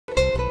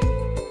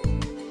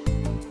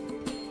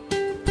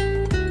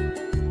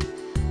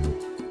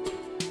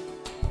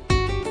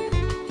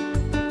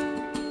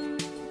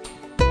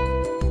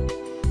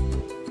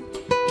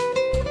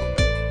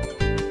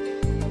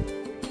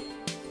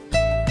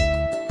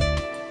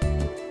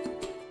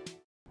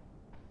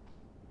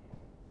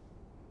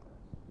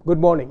Good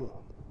morning.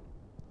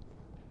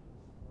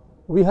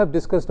 We have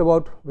discussed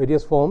about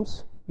various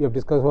forms, we have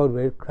discussed about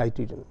various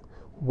criterion.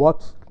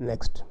 What's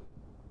next?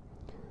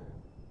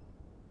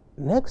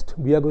 Next,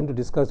 we are going to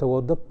discuss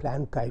about the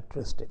plant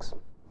characteristics.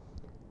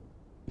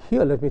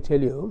 Here, let me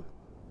tell you,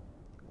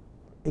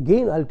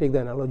 again I will take the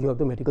analogy of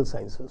the medical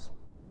sciences.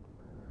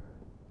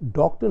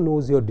 Doctor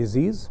knows your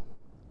disease,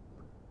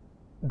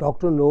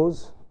 doctor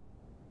knows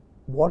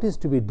what is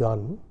to be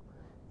done.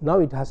 Now,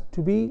 it has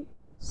to be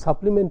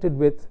supplemented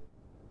with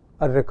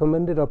a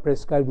recommended or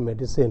prescribed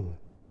medicine.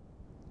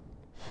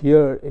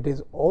 Here, it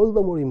is all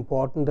the more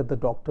important that the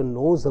doctor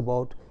knows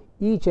about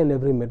each and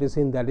every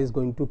medicine that is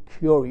going to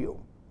cure you.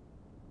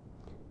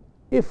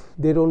 If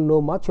they don't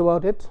know much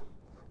about it,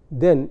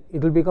 then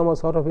it will become a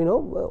sort of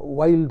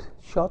wild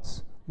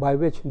shots by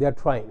which they are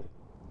trying.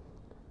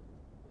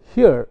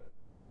 Here,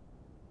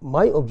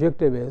 my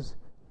objective is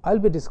I will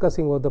be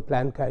discussing about the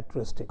plant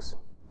characteristics.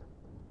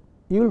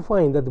 You will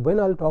find that when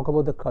I will talk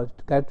about the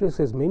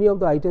characteristics, many of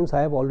the items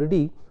I have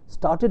already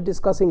started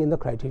discussing in the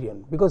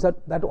criterion, because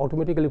that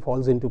automatically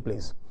falls into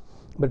place.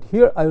 But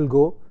here I will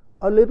go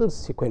a little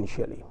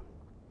sequentially.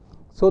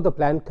 So, the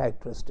plant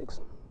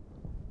characteristics.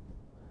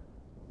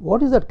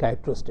 What is that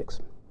characteristics?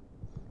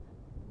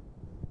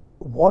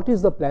 What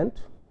is the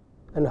plant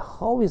and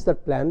how is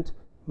that plant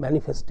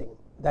manifesting?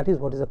 That is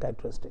what is the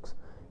characteristics.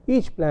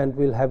 Each plant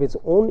will have its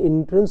own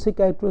intrinsic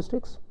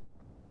characteristics,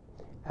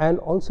 and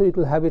also it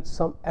will have its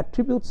some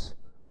attributes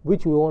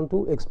which we want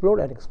to explore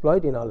and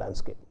exploit in our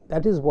landscape.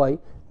 That is why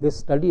this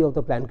study of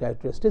the plant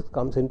characteristics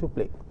comes into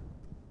play.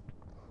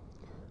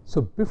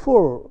 So,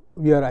 before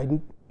we are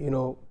we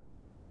know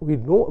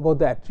about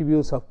the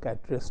attributes of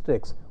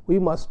characteristics, we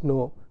must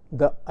know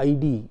the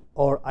ID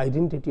or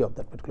identity of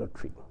that particular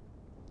tree.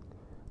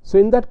 So,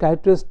 in that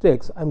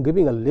characteristics, I am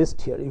giving a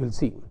list here. You will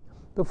see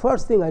the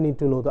first thing I need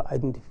to know the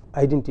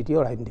identity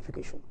or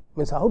identification.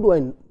 Means how do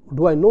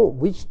I know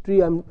which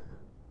tree I am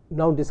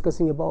now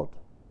discussing about?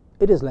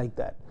 It is like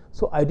that.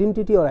 So,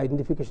 identity or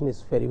identification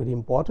is very, very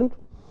important.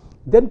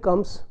 Then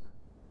comes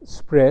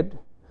spread.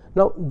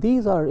 Now,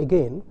 these are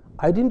again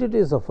identity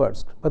is the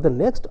first, but the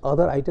next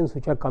other items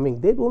which are coming,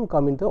 they do not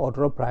come in the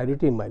order of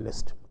priority in my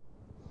list,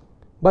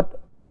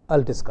 but I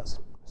will discuss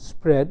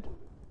spread.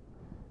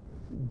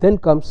 Then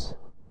comes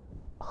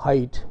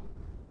height,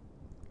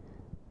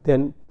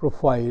 then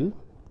profile,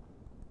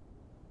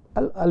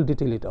 I will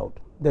detail it out,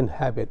 then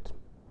habit,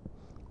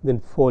 then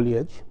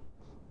foliage,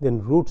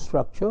 then root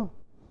structure,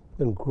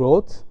 then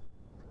growth,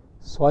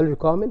 soil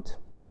requirement,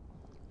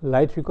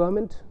 light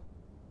requirement,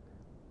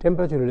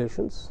 temperature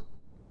relations,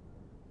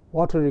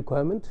 water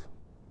requirement,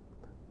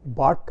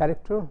 bark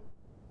character,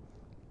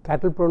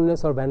 cattle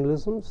proneness or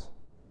vandalisms,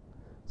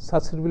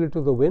 susceptibility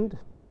to the wind,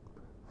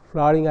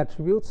 flowering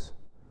attributes,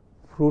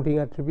 fruiting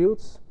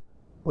attributes,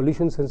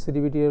 pollution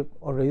sensitivity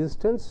or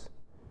resistance,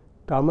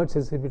 termite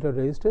sensitivity or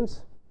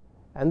resistance,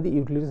 and the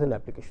utilities and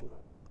application.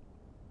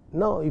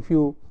 Now, if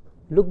you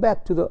look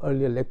back to the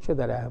earlier lecture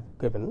that I have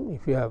given,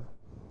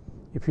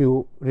 if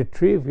you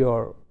retrieve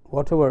your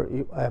whatever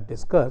I have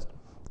discussed,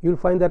 you will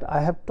find that I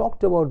have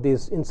talked about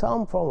this in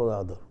some form or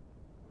other,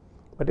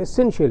 but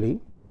essentially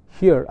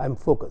here I am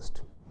focused.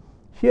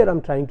 Here I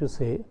am trying to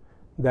say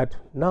that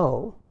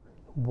now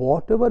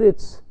whatever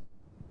its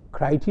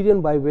criterion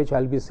by which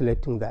I will be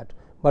selecting that,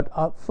 but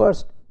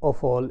first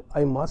of all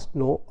I must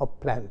know a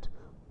plant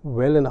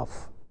well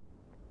enough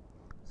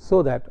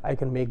so that I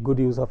can make good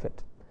use of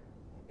it.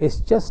 It is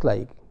just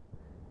like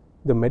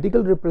the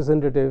medical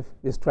representative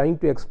is trying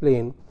to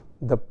explain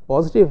the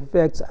positive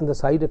effects and the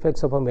side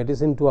effects of a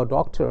medicine to a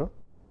doctor.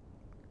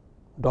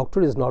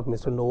 Doctor is not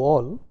Mr.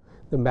 Know-all.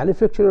 The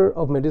manufacturer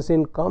of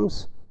medicine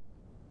comes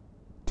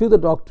to the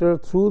doctor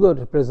through the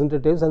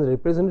representatives, and the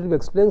representative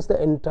explains the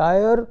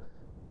entire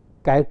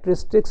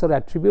characteristics or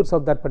attributes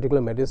of that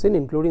particular medicine,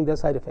 including their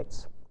side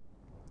effects.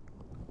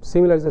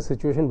 Similar is the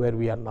situation where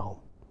we are now.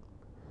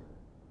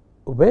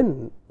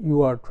 When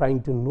you are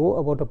trying to know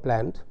about a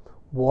plant,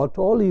 what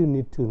all you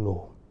need to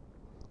know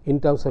in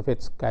terms of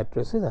its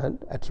characteristics and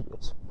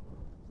attributes.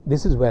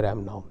 This is where I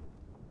am now.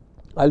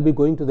 I will be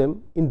going to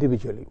them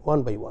individually,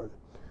 one by one.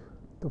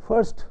 The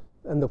first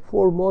and the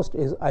foremost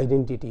is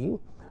identity.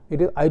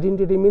 It is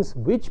identity means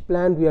which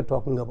plant we are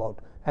talking about,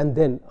 and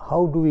then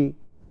how do we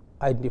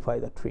identify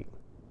the tree.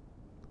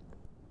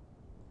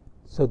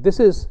 So, this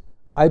is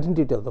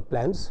identity of the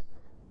plants.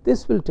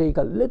 This will take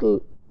a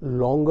little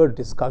longer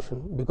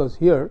discussion, because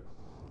here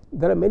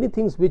there are many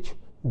things which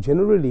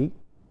generally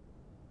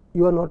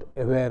you are not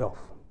aware of.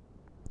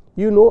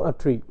 You know a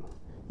tree,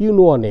 you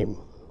know a name,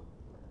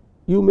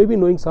 you may be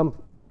knowing some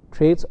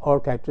traits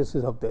or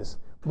characteristics of this,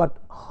 but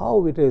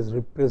how it is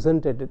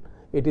represented,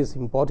 it is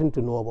important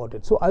to know about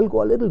it. So, I will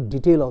go a little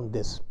detail on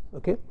this.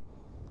 Okay.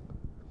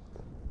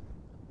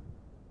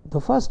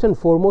 The first and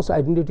foremost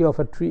identity of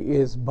a tree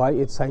is by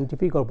its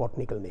scientific or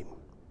botanical name.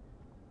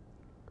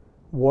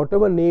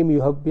 Whatever name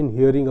you have been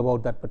hearing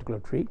about that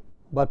particular tree,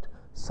 but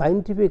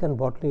scientific and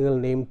botanical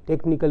name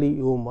technically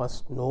you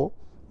must know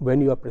when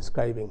you are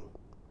prescribing,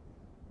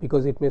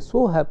 because it may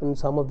so happen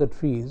some of the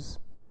trees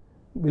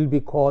will be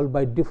called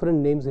by different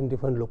names in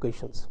different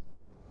locations,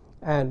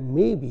 and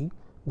maybe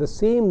the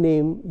same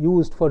name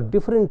used for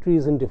different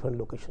trees in different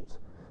locations.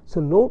 So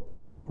no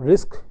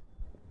risk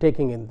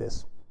taking in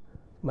this.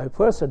 My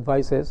first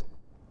advice is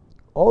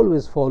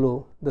always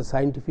follow the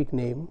scientific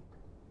name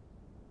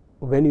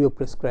when you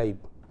prescribe.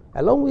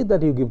 Along with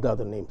that, you give the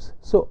other names.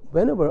 So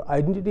whenever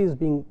identity is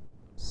being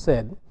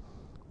said,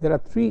 there are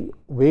three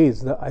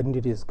ways the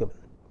identity is given.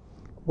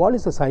 One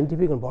is the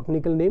scientific and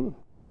botanical name,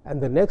 and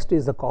the next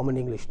is the common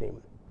English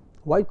name.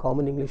 Why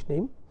common English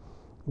name?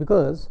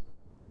 Because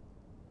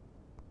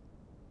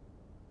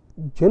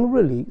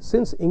generally,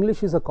 since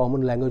English is a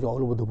common language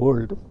all over the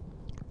world,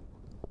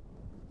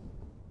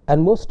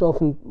 and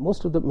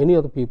many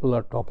of the people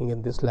are talking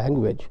in this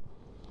language,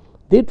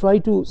 they try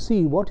to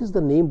see what is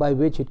the name by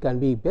which it can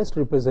be best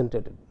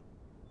represented.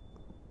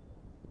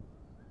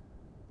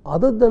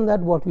 Other than that,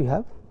 what we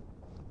have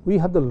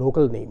the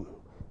local name.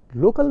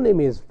 Local name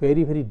is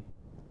very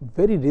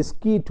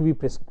risky to be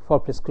for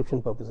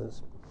prescription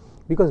purposes,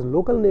 because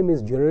local name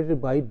is generated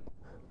by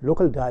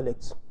local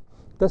dialects.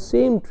 The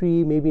same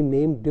tree may be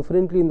named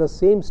differently in the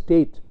same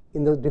state,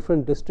 in the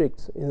different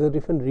districts, in the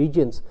different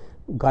regions,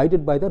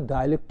 guided by the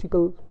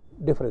dialectical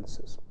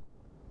differences.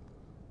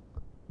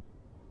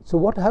 So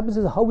what happens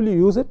is, how will you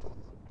use it?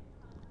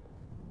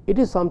 It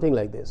is something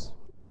like this.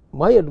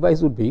 My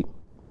advice would be,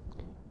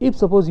 if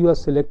suppose you are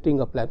selecting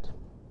a plant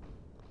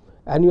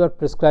and you are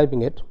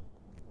prescribing it,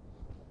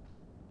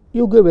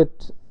 you give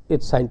it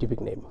its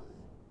scientific name.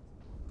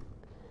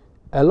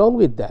 Along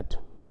with that,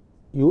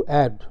 you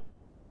add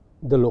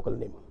the local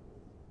name.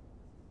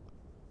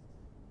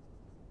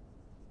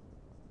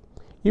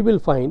 You will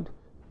find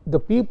the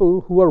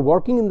people who are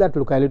working in that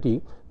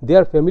locality, they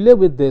are familiar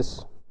with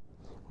this,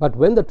 but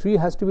when the tree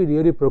has to be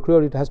really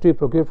procured, it has to be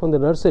procured from the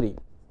nursery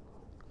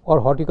or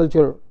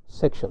horticulture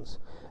sections,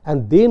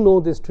 and they know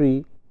this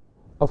tree,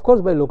 of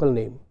course by local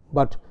name,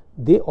 but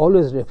they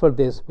always refer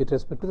this with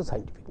respect to the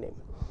scientific name.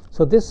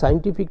 So this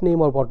scientific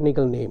name or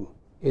botanical name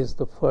is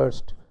the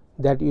first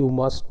that you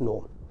must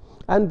know,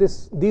 and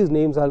these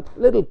names are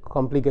little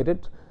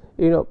complicated,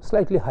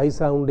 slightly high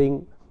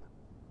sounding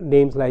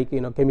names like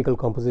chemical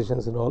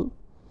compositions and all.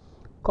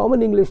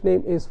 Common English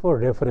name is for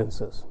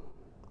references.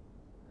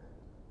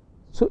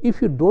 So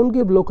if you don't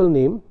give local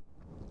name,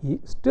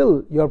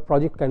 still your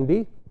project can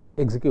be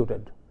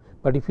executed,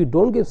 but if you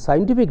don't give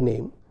scientific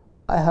name,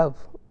 I have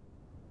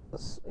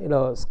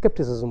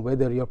skepticism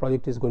whether your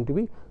project is going to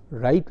be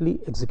rightly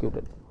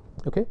executed.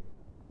 Okay.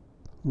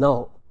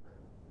 Now,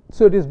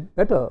 so it is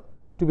better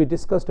to be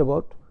discussed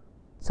about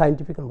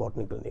scientific and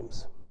botanical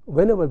names.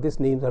 Whenever these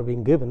names are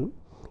being given,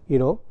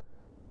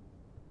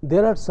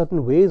 there are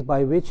certain ways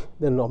by which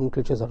the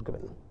nomenclatures are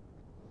given,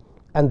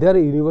 and they are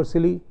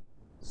universally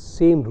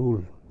same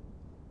rule.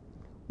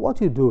 What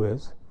you do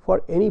is,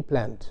 for any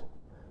plant,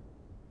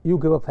 you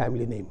give a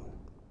family name.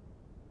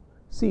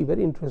 See,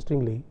 very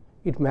interestingly,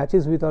 it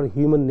matches with our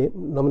human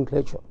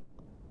nomenclature,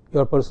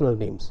 your personal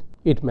names.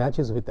 It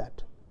matches with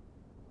that.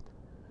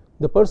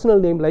 The personal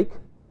name, like,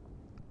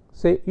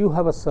 say you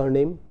have a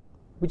surname,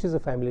 which is a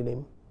family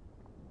name.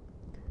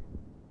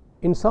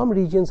 In some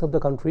regions of the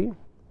country,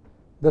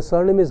 the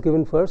surname is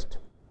given first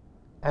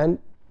and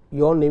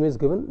your name is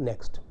given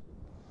next.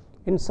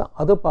 In some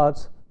other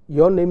parts,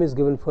 your name is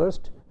given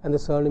first and the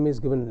surname is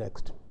given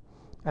next.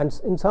 And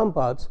in some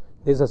parts,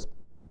 there is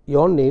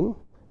your name,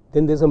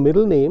 then there is a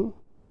middle name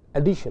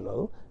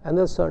additional, and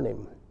the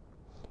surname.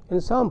 In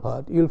some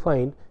part, you will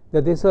find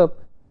that there is a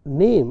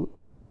name,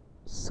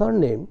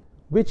 surname,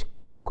 which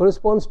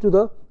corresponds to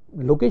the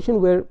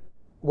location where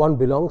one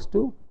belongs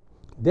to,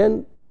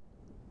 then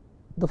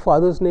the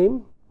father's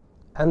name,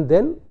 and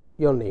then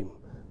your name.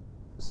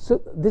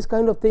 So this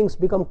kind of things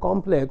become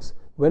complex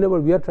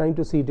whenever we are trying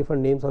to see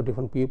different names of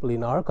different people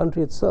in our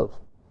country itself.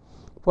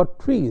 For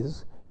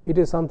trees, it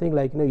is something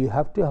like, you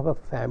have to have a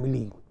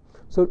family.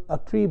 So a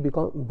tree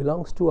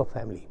belongs to a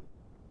family.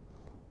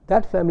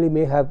 That family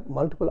may have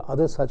multiple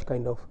other such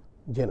kind of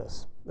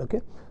genus.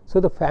 Okay, so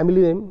the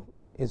family name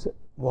is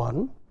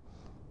one,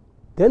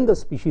 then the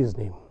species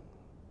name.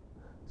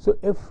 So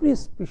every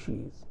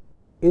species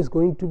is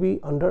going to be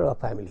under a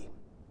family,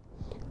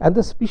 and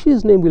the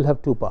species name will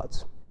have two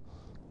parts.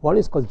 One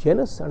is called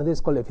genus, another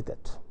is called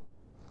epithet.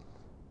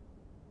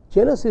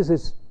 Genus is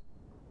its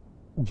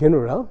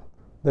genera,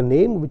 the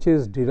name which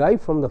is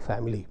derived from the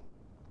family.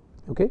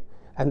 Okay,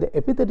 and the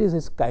epithet is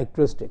its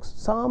characteristics,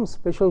 some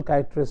special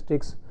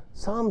characteristics,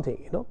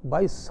 something,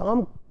 by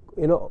some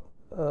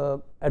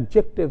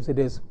adjectives it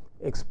is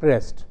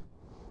expressed.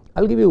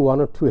 I'll give you one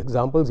or two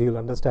examples, you will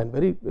understand.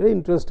 Very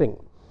interesting.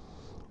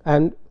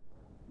 And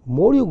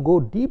more you go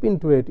deep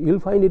into it, you will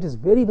find it is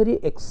very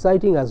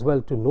exciting as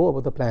well to know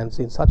about the plants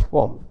in such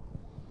form.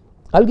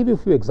 I'll give you a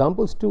few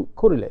examples to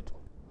correlate.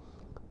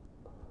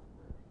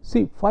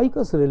 See,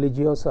 Ficus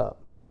religiosa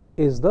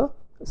is the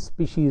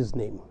species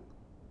name.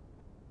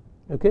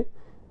 Okay,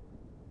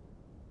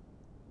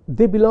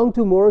 they belong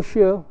to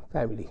Moraceae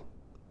family.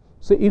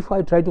 So if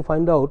I try to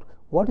find out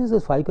what is the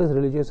Ficus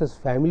religiosa's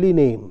family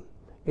name,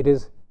 it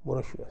is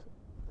Moraceae.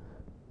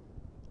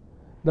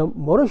 Now,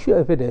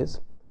 moracia if it is,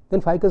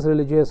 then ficus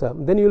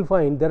religiosa, then you will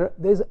find there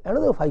is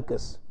another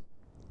ficus,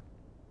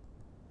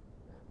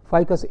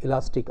 Ficus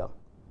elastica,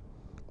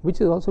 which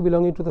is also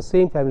belonging to the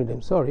same family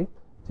name. Sorry,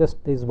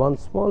 just there is one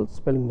small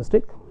spelling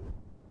mistake.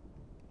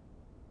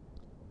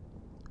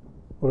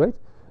 All right.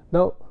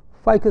 Now,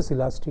 Ficus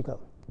elastica.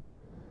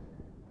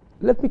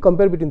 Let me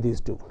compare between these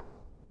two.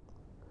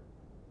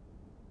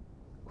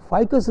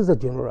 Ficus is a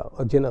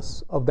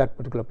genus of that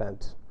particular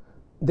plant.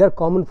 They are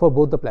common for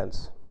both the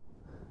plants.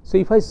 So,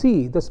 if I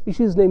see the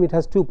species name, it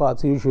has two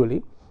parts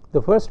usually,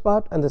 the first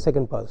part and the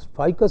second part.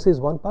 Ficus is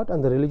one part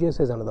and the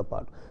religiosa is another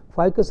part.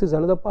 Ficus is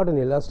another part and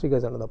elastica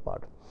is another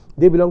part.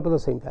 They belong to the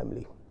same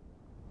family.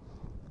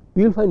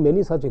 We will find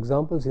many such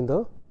examples in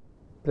the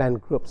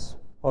plant groups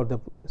or the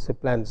say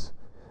plants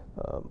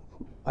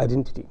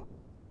identity.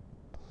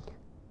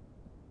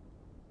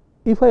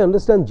 If I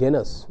understand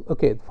genus,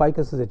 okay,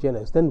 Ficus is a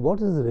genus, then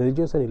what is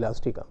religiosa and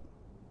elastica?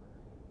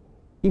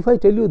 If I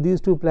tell you these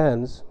two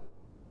plants,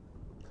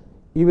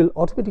 you will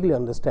automatically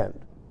understand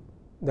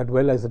that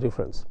where lies the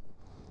difference.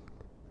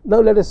 Now,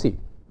 let us see.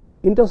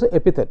 In terms of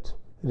epithet,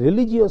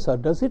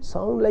 religiosa, does it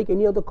sound like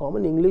any other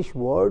common English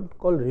word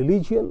called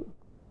religion?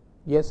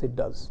 Yes, it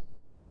does.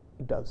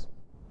 It does.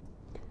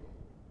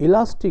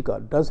 Elastica,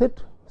 does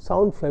it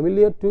sound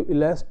familiar to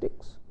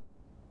elastics?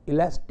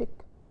 Elastic?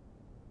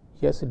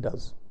 Yes, it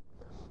does.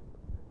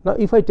 Now,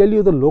 if I tell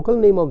you the local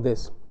name of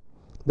this,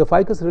 the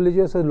Ficus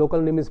religiosa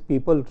local name is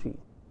people tree.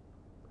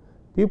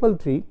 People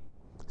tree.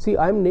 See,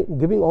 I am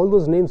giving all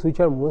those names which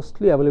are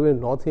mostly available in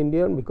North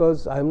Indian,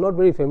 because I am not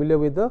very familiar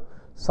with the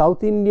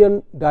South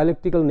Indian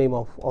dialectical name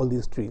of all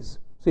these trees.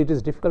 So, it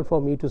is difficult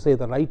for me to say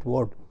the right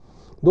word.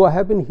 Though I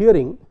have been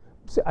hearing,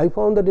 I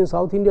found that in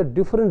South India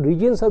different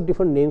regions have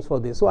different names for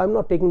this. So, I am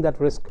not taking that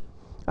risk.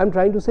 I am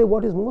trying to say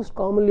what is most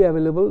commonly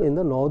available in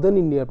the northern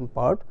Indian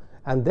part,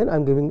 and then I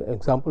am giving an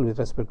example with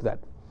respect to that.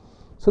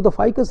 So, the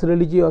Ficus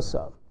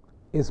religiosa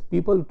is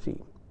people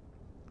tree.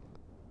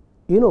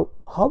 You know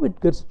how it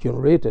gets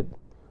generated.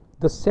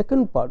 The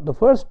second part, the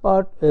first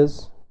part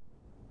is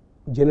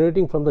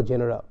generating from the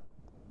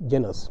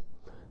genus.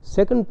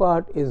 Second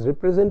part is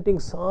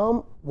representing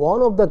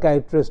one of the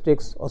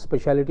characteristics or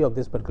speciality of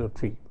this particular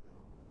tree.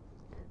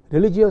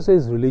 Religiosa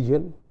is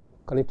religion,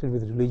 connected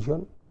with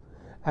religion,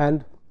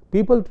 and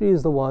people tree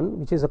is the one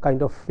which is a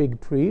kind of fig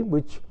tree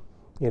which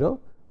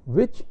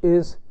which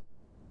is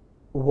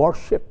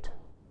worshipped.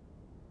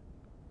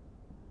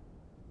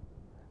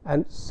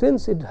 And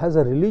since it has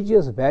a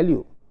religious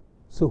value,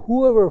 so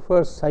whoever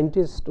first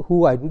scientist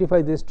who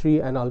identified this tree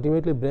and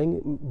ultimately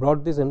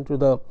brought this into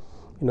the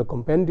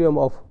compendium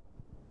of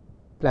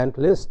plant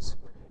lists,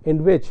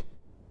 in which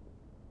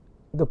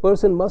the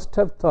person must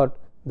have thought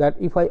that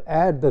if I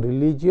add the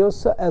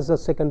religiosa as a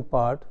second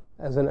part,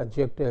 as an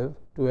adjective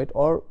to it,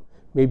 or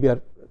maybe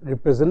a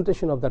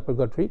representation of that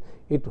particular tree,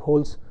 it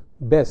holds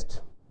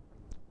best.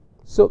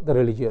 So, the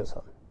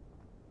religiosa.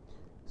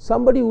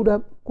 Somebody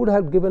could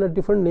have given a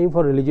different name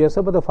for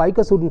religiosa, but the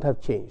ficus wouldn't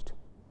have changed.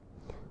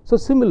 So,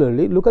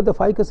 similarly, look at the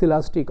Ficus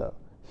elastica.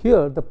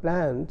 Here the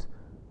plant,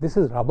 this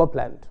is rubber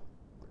plant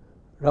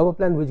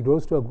which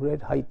grows to a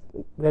great height,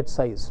 great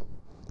size,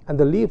 and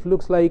the leaf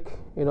looks like,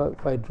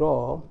 if I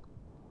draw,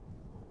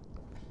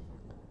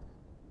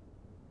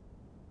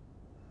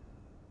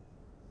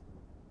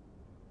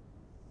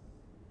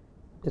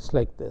 it's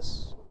like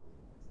this.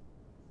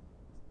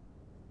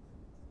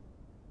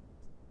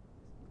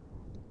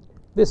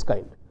 This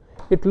kind.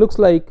 It looks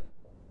like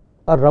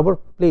a rubber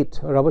plate,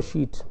 a rubber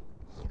sheet.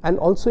 And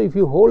also, if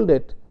you hold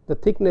it, the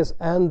thickness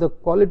and the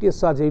quality is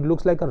such, it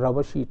looks like a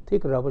rubber sheet,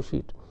 thick rubber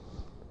sheet.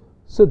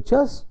 So,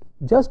 just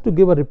to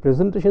give a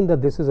representation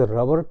that this is a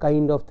rubber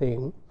kind of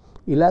thing,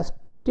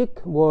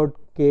 elastic word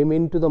came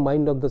into the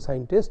mind of the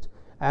scientist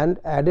and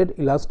added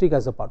elastic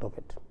as a part of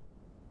it.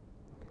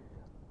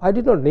 I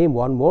did not name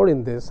one more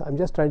in this, I am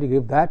just trying to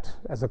give that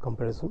as a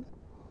comparison.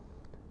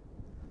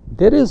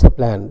 There is a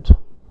plant,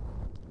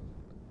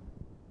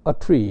 a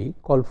tree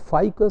called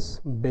Ficus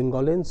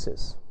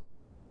bengalensis.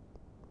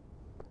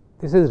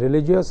 This is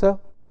religiosa,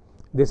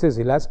 this is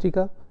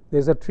elastica, there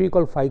is a tree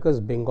called Ficus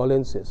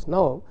bengalensis.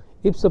 Now,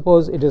 if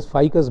suppose it is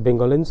Ficus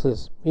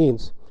bengalensis,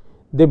 means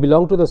they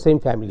belong to the same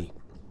family.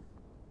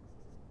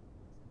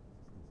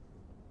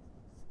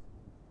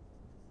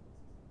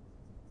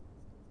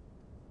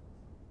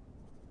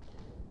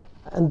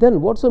 And then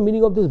what is the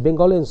meaning of this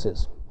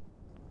bengalensis?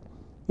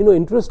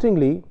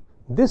 Interestingly,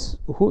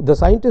 the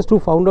scientist who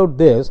found out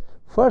this,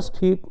 first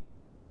he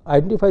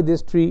identified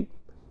this tree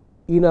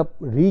in a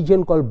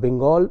region called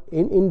Bengal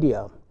in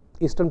India,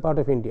 eastern part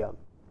of India.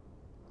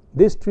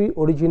 This tree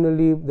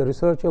originally, the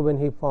researcher, when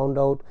he found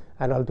out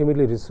and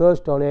ultimately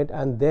researched on it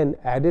and then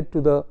added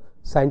to the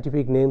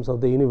scientific names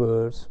of the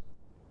universe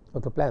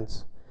of the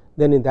plants,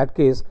 then in that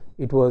case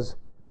it was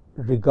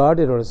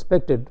regarded or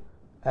respected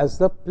as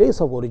the place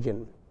of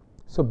origin.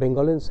 So,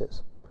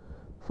 bengalensis.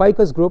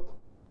 Ficus group,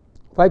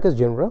 Ficus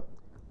genera,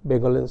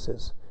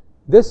 bengalensis.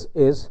 This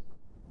is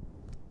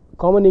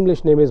common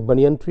English name is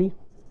banyan tree.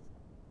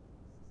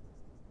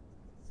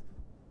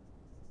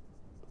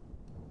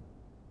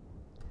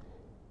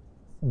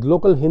 The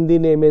local Hindi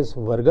name is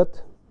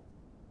Vargat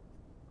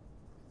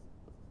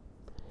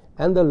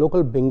and the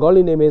local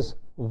Bengali name is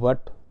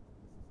Vat.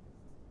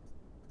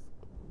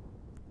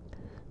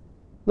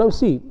 Now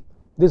see,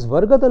 this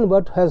Vargat and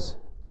Vat has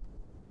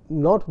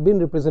not been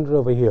represented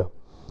over here.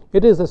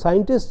 It is the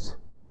scientist's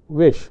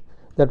wish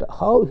that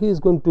how he is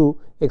going to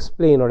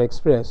explain or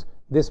express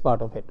this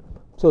part of it.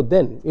 So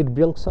then it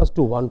brings us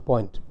to one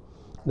point.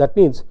 That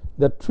means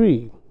the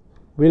tree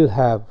will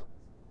have,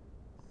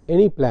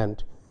 any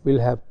plant will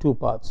have two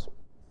parts.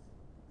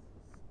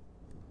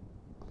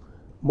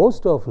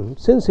 Most often,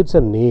 since it's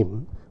a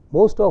name,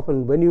 most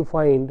often when you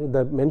find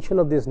the mention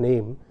of this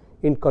name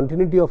in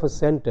continuity of a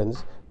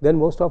sentence, then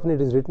most often it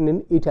is written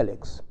in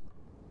italics,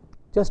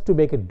 just to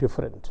make it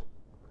different.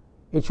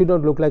 It should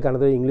not look like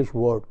another English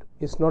word.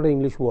 It's not an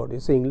English word,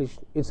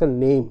 it's a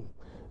name,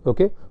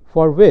 okay,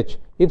 for which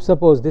if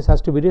suppose this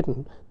has to be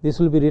written, this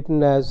will be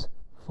written as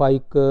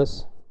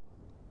Ficus,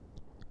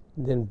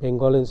 then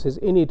bengalensis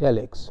in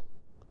italics.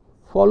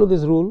 Follow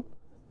this rule,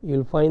 you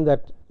will find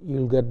that you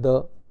will get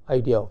the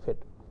idea of it,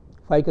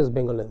 Ficus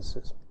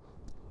bengalensis.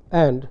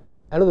 And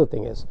another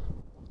thing is,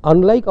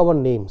 unlike our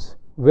names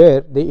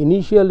where the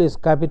initial is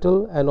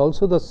capital and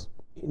also the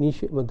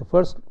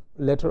first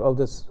letter of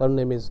the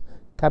surname is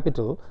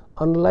capital,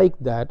 unlike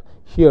that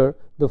here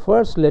the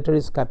first letter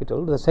is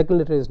capital, the second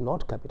letter is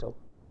not capital.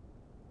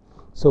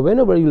 So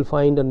whenever you will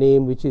find a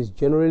name which is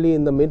generally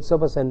in the midst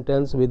of a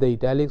sentence with the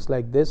italics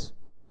like this,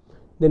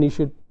 then you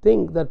should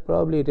think that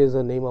probably it is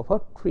a name of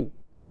a tree,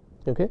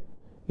 okay.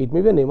 It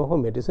may be a name of a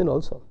medicine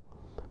also.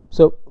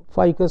 So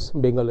Ficus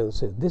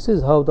bengalensis, this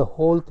is how the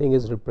whole thing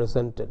is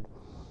represented.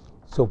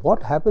 So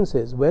what happens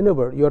is,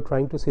 whenever you are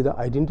trying to see the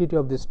identity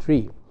of this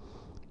tree,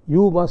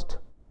 you must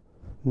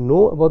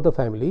know about the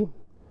family,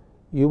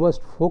 you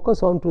must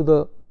focus on to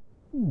the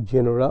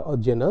genera or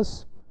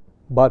genus,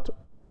 but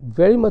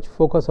very much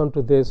focus on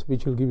to this,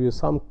 which will give you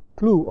some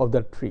clue of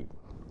that tree.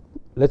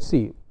 Let's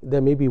see,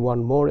 there may be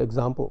one more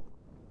example.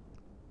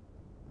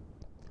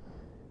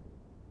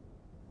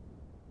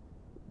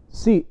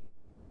 See,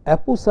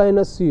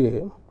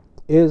 Apocynaceae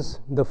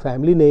is the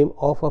family name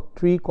of a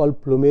tree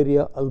called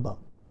Plumeria alba.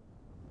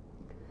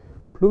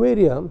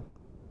 Plumeria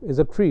is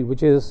a tree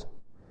which is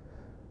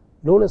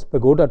known as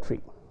pagoda tree.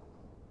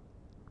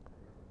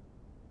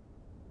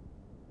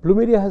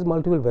 Plumeria has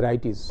multiple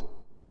varieties.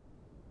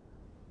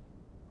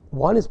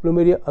 One is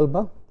Plumeria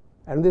alba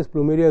and this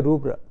Plumeria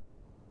rubra.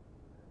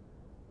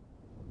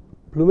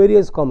 Plumeria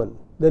is common.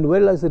 Then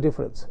where lies the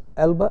difference?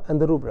 Alba and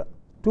the rubra,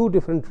 two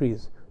different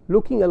trees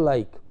looking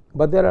alike,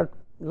 but there are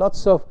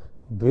lots of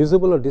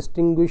visible or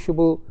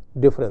distinguishable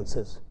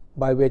differences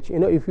by which,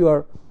 if you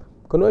are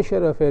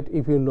connoisseur of it,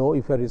 if you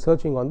are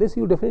researching on this,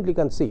 you definitely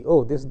can see,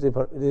 oh, this is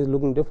different, this is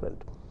looking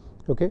different,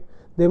 okay.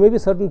 There may be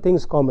certain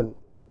things common.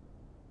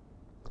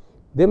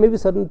 There may be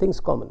certain things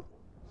common.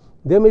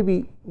 There may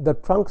be the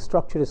trunk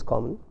structure is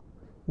common,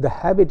 the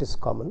habit is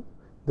common,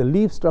 the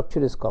leaf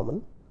structure is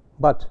common,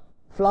 but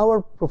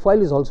flower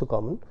profile is also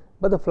common,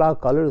 but the flower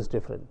color is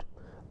different.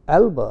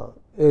 Alba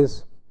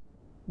is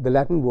the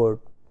Latin word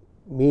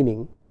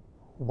meaning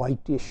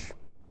whitish,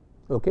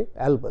 okay,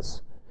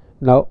 albus.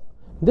 Now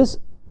this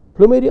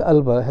Plumeria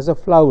alba has a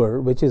flower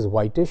which is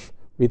whitish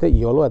with a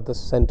yellow at the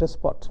center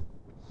spot.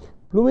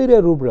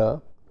 Plumeria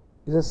rubra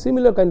is a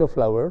similar kind of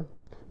flower.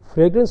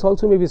 Fragrance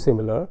also may be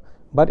similar,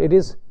 but it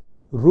is,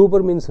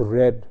 rubra means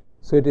red,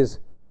 so it is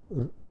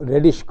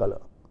reddish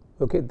color,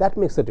 okay, that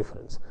makes a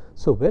difference.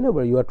 So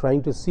whenever you are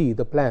trying to see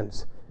the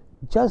plants,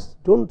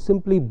 just don't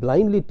simply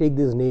blindly take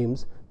these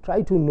names,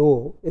 try to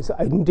know its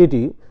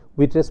identity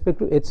with respect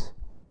to its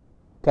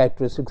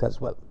characteristics as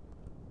well.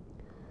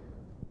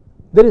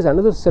 There is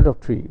another set of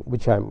tree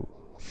which I am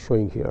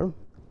showing here.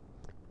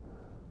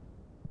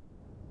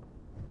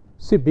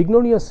 See,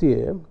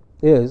 Bignoniaceae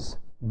is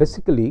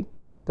basically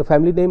the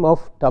family name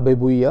of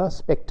Tabebuia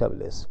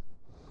spectabilis.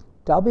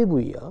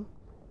 Tabebuia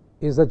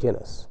is a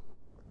genus.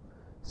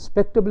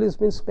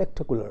 Spectabilis means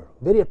spectacular,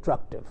 very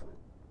attractive,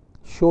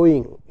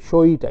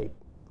 showy type.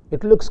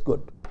 It looks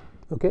good,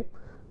 okay.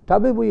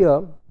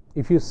 Tabebuia,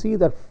 if you see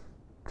that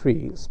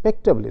tree,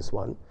 spectabilis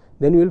one,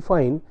 then you will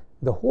find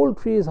the whole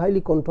tree is highly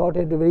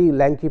contorted, a very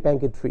lanky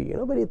panky tree,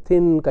 very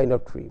thin kind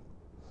of tree.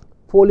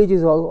 Foliage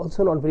is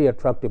also not very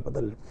attractive, but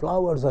the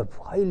flowers are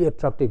highly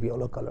attractive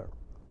yellow color.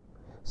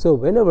 So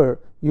whenever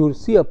you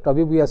see a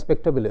Tabebuia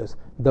spectabilis,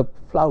 the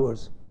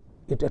flowers,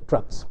 it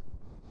attracts.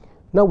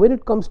 Now when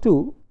it comes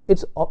to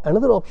its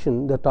another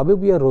option, the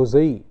Tabebuia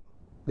rosei,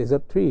 there is a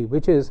tree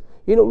which is,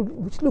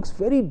 which looks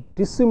very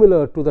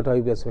dissimilar to the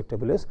Tabebuia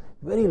spectabilis,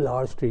 very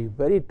large tree,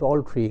 very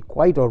tall tree,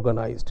 quite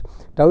organized.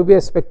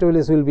 Tabebuia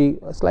spectabilis will be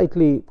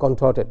slightly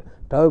contorted.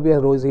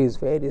 Tabebuia rosei is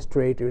very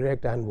straight,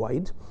 erect and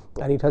wide,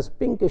 and it has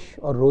pinkish,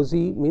 or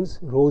rosy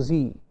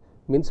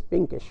means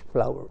pinkish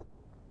flower,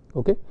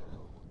 okay.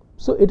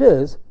 So it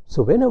is,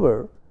 so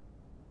whenever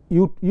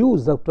you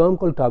use the term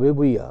called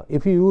Tabebuia,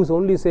 if you use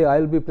only say I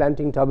will be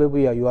planting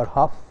Tabebuia, you are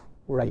half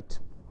right.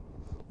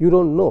 You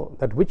don't know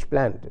that which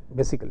plant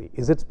basically,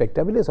 is it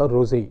spectabilis or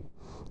rosei.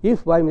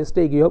 If by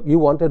mistake you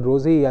wanted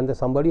rosy and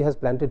somebody has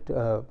planted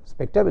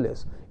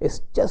spectabilis,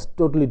 it's just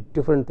totally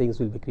different things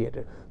will be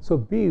created. So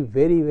be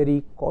very,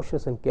 very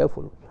cautious and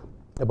careful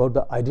about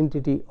the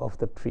identity of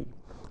the tree.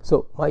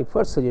 So my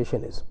first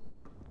suggestion is,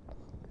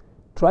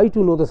 try to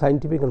know the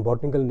scientific and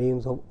botanical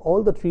names of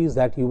all the trees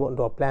that you want,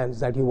 or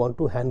plants that you want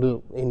to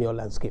handle in your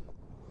landscape.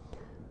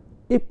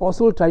 If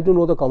possible, try to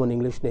know the common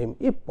English name,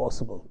 if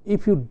possible.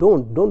 If you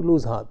don't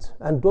lose heart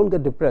and don't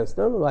get depressed.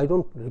 No, I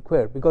don't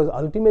require, because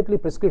ultimately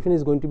prescription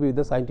is going to be with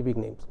the scientific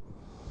names.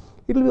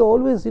 It will be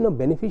always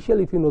beneficial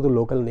if you know the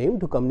local name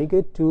to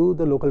communicate to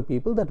the local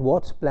people that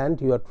what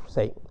plant you are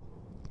saying.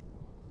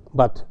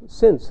 But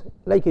since,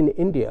 like in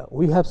India,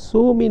 we have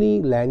so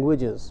many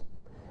languages,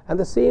 and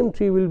the same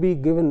tree will be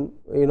given,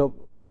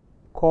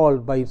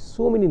 called by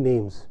so many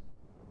names,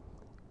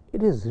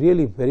 it is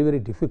really very, very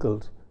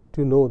difficult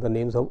to know the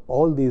names of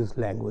all these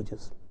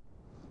languages.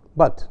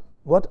 But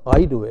what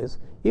I do is,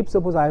 if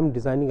suppose I am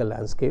designing a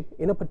landscape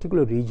in a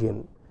particular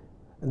region,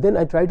 then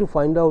I try to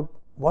find out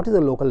what is the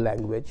local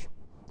language,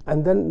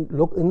 and then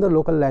look in the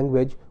local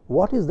language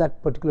what is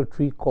that particular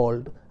tree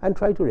called, and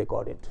try to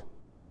record it.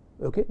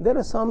 Okay, there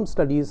are some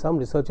studies, some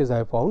researches I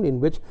have found in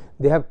which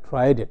they have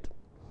tried it,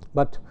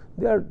 but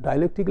they are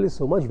dialectically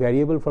so much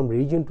variable from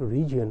region to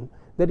region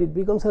that it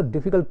becomes a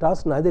difficult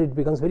task. Neither it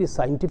becomes very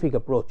scientific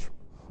approach.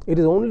 It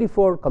is only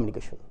for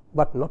communication,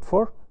 but not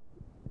for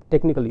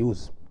technical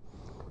use.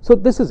 So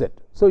this is it.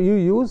 So you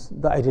use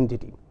the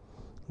identity.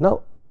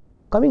 Now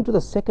coming to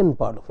the second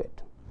part of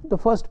it. The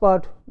first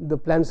part, the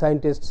plant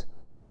scientists,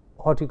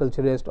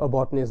 horticulturists or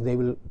botanists, they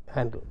will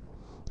handle.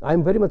 I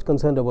am very much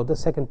concerned about the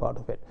second part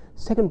of it.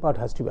 Second part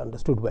has to be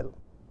understood well.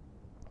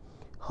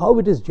 How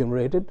it is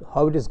generated,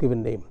 how it is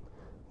given name.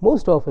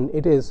 Most often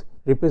it is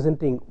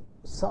representing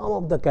some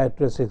of the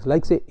characteristics,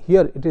 like say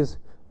here it is,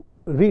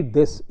 read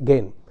this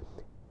again,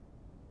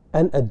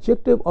 an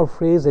adjective or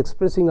phrase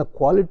expressing a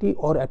quality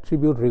or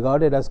attribute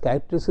regarded as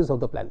characteristics of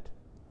the plant.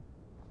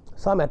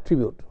 Some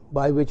attribute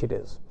by which it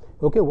is.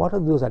 Okay, what are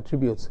those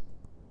attributes?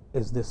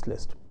 Is this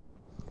list.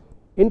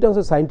 In terms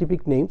of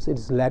scientific names, it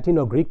is Latin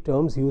or Greek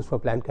terms used for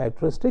plant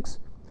characteristics.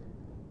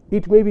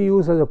 It may be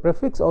used as a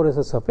prefix or as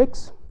a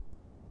suffix.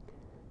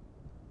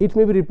 It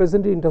may be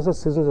represented in terms of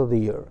seasons of the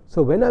year.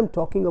 So when I am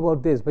talking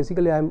about this,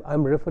 basically I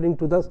am referring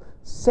to the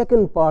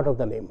second part of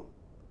the name.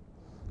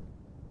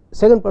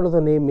 Second part of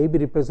the name may be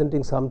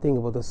representing something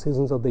about the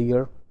seasons of the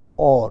year,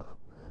 or,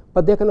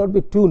 but there cannot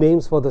be two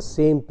names for the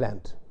same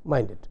plant,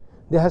 mind it.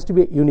 There has to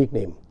be a unique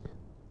name.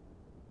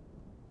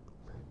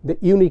 The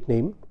unique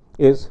name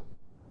is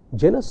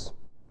genus,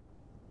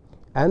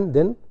 and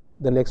then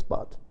the next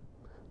part.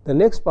 The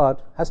next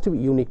part has to be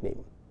unique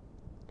name.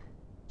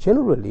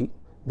 Generally,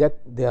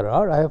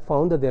 I have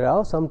found that there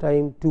are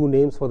sometimes two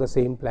names for the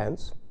same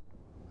plants,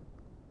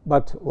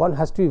 but one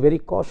has to be very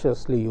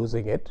cautiously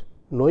using it,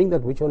 knowing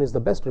that which one is the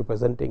best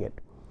representing it.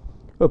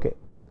 Okay,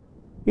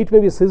 it may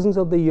be seasons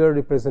of the year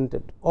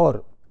represented,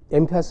 or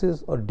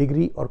emphasis or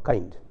degree or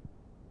kind.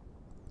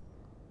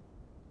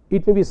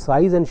 It may be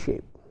size and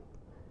shape.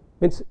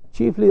 Means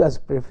chiefly as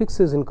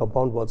prefixes in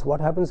compound words. What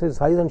happens is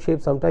size and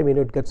shape sometimes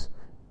it gets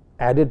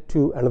added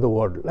to another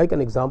word. Like an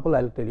example,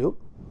 I will tell you.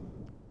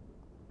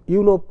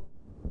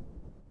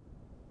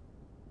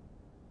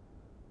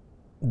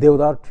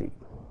 Deodar tree.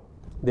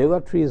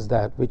 Deodar tree is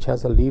that which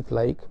has a leaf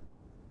like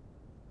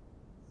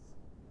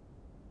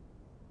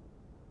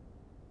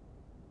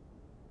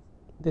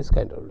this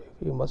kind of leaf.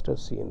 You must have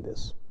seen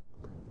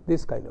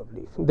this kind of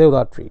leaf,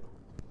 Deodar tree.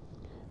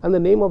 And the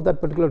name of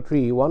that particular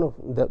tree, one of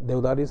the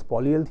Deodar, is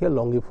Polyalthia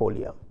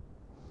longifolia.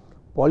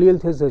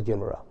 Polyalthia is a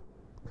genera.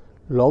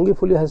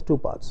 Longifolia has two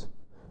parts.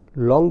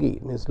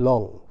 Longi means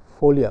long,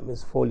 folia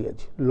means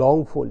foliage,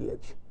 long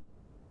foliage.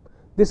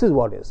 This is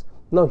what is.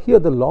 Now here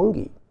the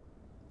longi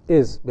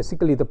is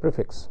basically the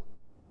prefix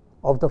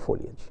of the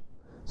foliage.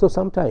 So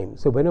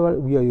sometimes, whenever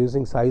we are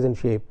using size and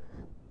shape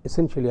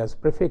essentially as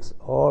prefix,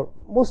 or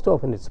most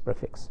often it's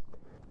prefix.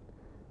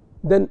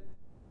 Then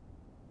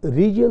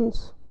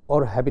regions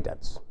or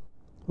habitats,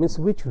 means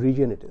which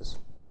region it is,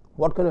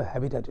 what kind of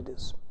habitat it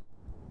is.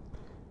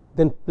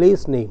 Then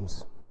place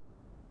names,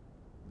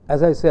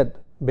 as I said,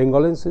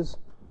 Bengalensis,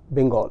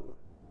 Bengal.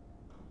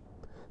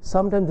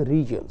 Sometimes the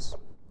regions,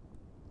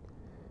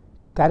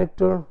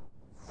 character,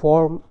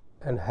 form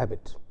and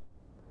habit,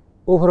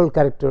 overall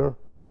character,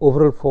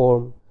 overall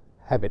form,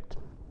 habit.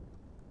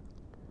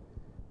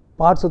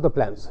 Parts of the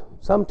plants,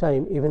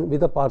 sometimes even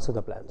with the parts of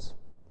the plants.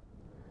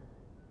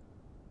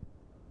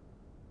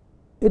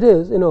 It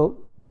is,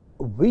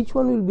 which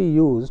one will be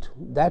used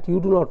that you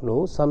do not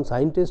know. Some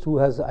scientist who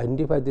has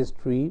identified this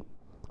tree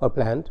or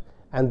plant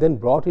and then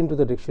brought into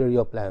the dictionary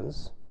of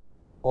plants,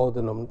 or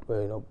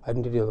the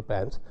identity of the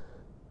plants.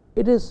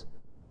 It is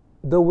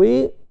the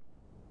way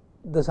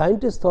the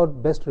scientist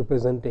thought best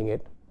representing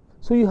it.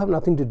 So you have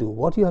nothing to do.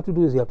 What you have to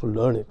do is you have to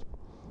learn it.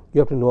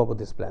 You have to know about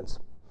these plants.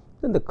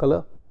 Then the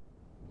color,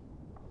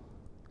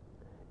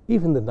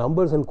 even the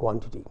numbers and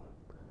quantity.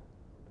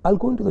 I'll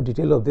go into the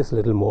detail of this a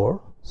little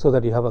more so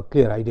that you have a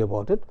clear idea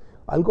about it.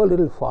 I'll go a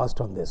little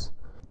fast on this.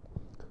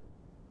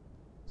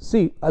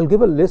 See, I'll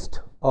give a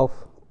list of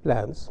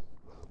plants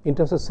in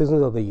terms of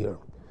seasons of the year.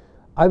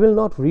 I will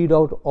not read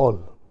out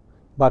all,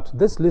 but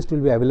this list will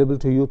be available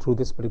to you through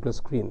this particular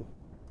screen.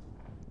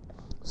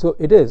 So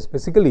it is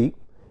basically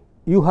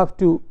you have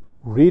to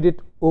read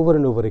it over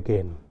and over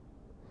again.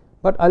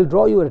 But I'll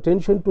draw your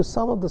attention to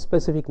some of the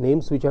specific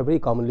names which are very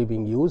commonly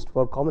being used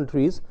for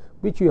commentaries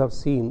which you have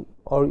seen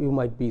or you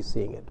might be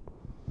seeing it.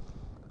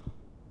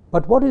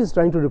 But what it is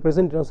trying to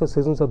represent in terms of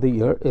seasons of the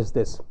year is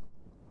this.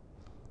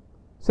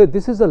 So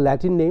this is a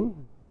Latin name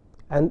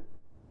and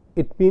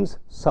it means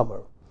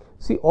summer.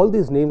 See, all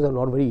these names are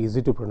not very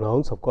easy to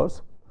pronounce, of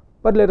course,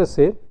 but let us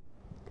say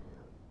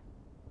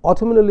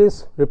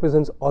autumnalis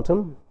represents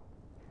autumn,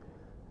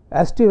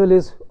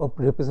 estivalis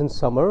represents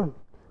summer,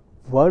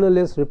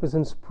 vernalis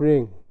represents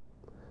spring.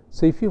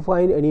 So if you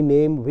find any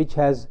name which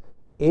has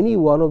any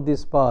one of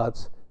these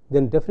parts,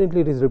 then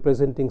definitely it is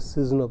representing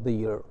season of the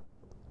year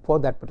for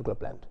that particular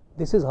plant.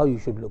 This is how you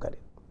should look at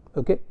it.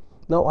 Okay.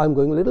 Now I am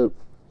going a little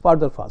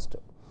further faster.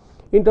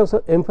 In terms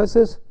of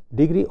emphasis,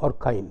 degree or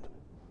kind.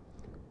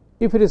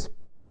 If it is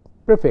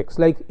prefix,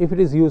 like if it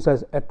is used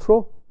as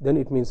atro, then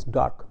it means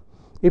dark.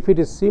 If it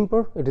is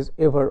simper, it is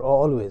ever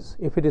or always.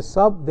 If it is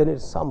sub, then it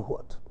is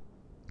somewhat.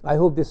 I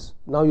hope this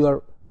now you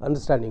are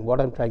understanding what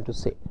I am trying to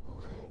say.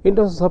 In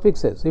terms of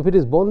suffixes, if it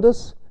is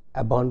bondus,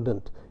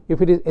 abundant.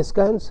 If it is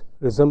escans,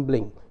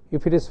 resembling.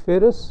 If it is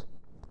ferus,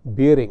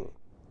 bearing.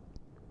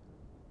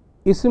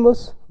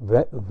 Isimus,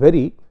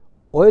 very.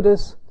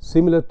 Oidus,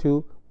 similar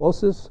to.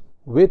 Osis,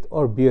 with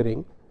or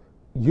bearing.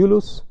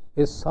 Eulus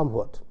is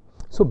somewhat.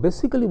 So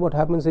basically what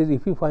happens is,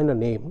 if you find a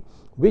name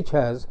which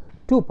has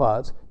two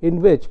parts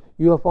in which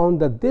you have found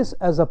that this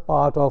as a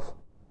part of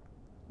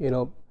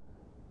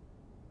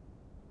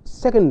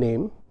second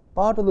name,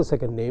 part of the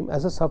second name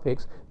as a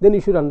suffix, then you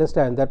should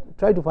understand that,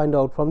 try to find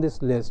out from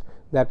this list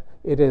that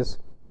it is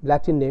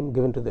Latin name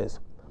given to this.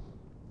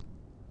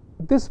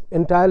 This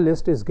entire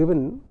list is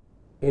given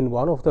in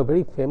one of the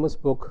very famous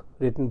book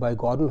written by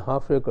Gordon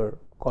Halfraker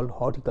called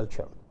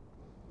Horticulture.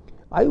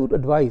 I would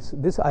advise,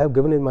 this I have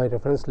given in my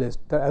reference list,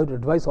 that I would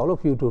advise all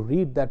of you to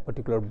read that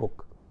particular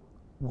book.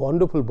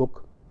 Wonderful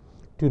book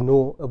to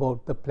know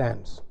about the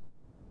plants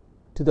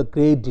to the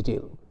great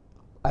detail.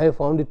 I have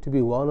found it to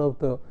be one of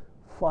the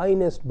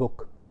finest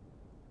book.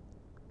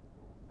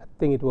 I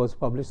think it was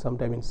published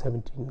sometime in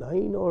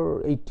 79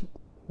 or 80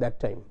 that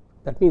time.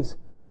 That means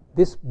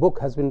this book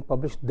has been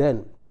published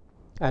then,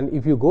 and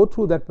if you go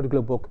through that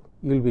particular book,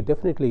 you will be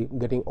definitely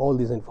getting all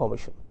this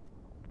information.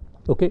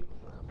 Okay.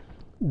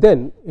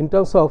 Then in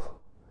terms of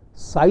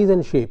size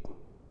and shape,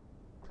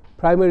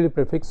 primarily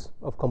prefix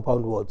of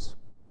compound words.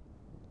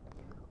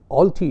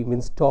 Alti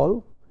means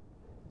tall,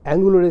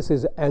 angularis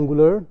is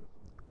angular,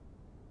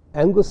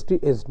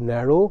 angusti is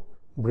narrow,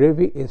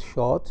 brevi is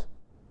short.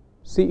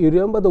 See, you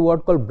remember the word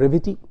called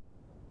brevity?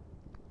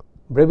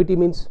 Brevity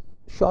means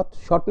short,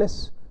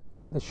 shortness,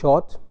 the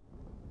short.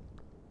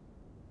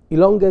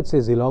 Elongates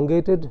is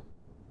elongated,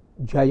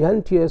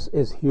 giganteus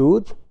is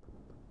huge,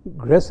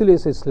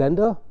 gracilis is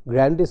slender,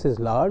 grandis is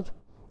large,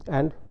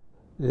 and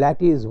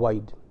lati is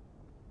wide.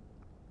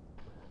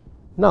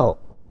 Now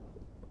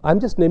I am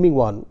just naming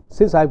one,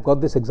 since I have got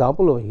this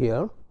example over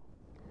here.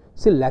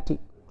 See, lati.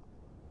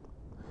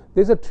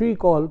 There is a tree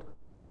called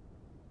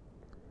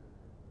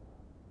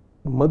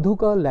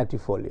Madhuka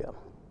latifolia.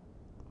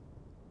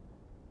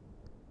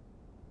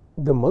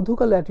 The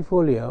Madhuka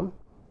latifolia,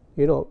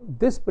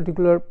 this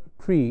particular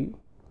tree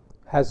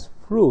has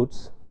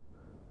fruits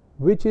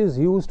which is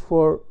used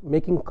for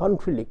making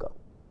country liquor.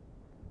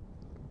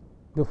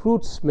 The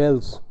fruit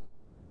smells,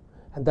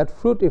 and that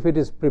fruit, if it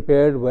is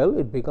prepared well,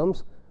 it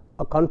becomes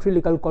a country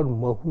liquor called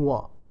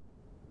mahua.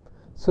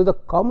 So the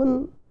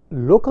common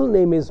local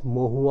name is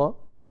mahua,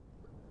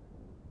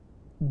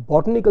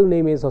 botanical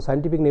name is, or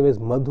scientific name is,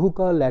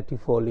 Madhuka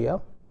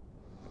latifolia.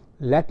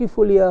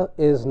 Latifolia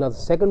is now the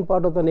second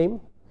part of the name,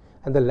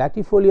 and the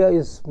latifolia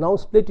is now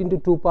split into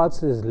two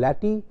parts. Is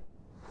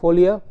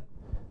latifolia.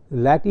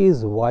 Lati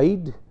is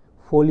wide,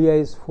 folia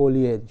is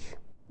foliage.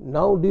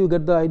 Now do you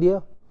get the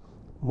idea?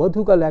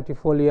 Madhuka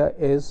latifolia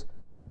is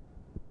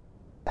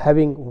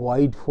having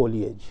wide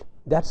foliage.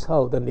 That's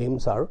how the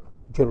names are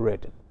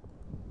generated.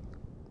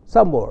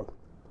 Some more.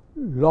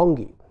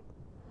 Longi.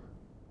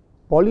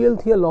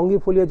 Polyalthia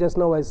longifolia, just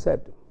now I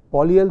said.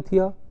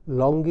 Polyalthia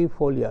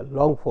longifolia,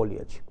 long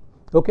foliage.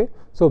 Okay.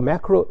 So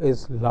macro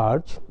is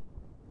large,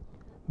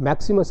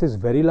 maximus is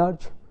very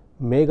large,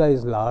 mega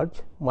is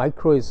large,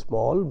 micro is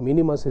small,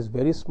 minimus is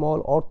very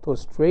small, ortho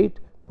straight,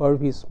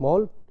 pervi is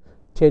small,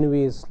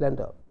 tenue is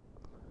slender.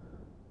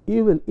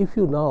 Even if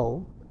you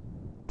now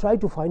try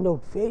to find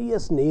out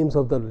various names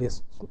of the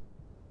list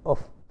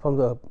from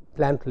the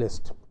plant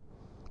list,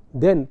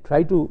 then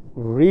try to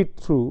read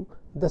through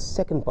the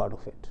second part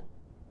of it.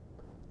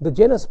 The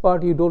genus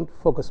part you don't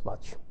focus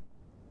much,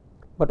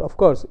 but of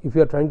course if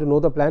you are trying to know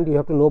the plant, you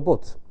have to know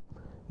both,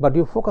 but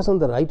you focus on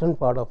the right hand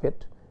part of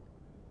it,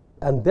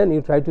 and then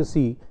you try to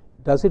see,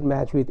 does it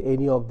match with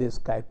any of these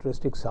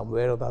characteristics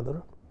somewhere or the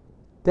other.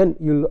 Then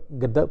you will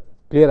get the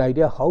clear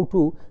idea how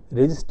to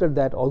register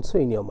that also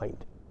in your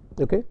mind.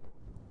 Okay.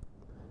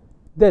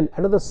 Then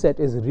another set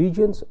is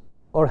regions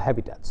or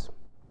habitats.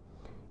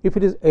 If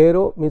it is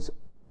aero, means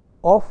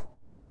off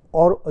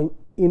or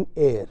in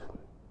air.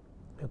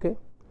 Okay.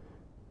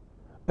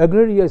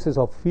 Agrarious is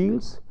of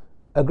fields,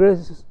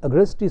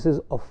 agrestis is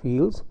of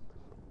fields,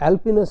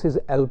 alpinus is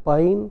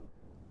alpine,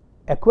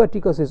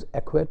 aquaticus is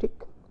aquatic,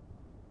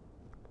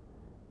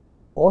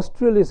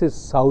 australis is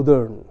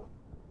southern,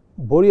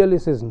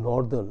 borealis is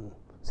northern.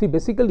 See,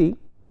 basically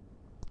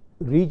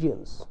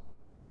regions.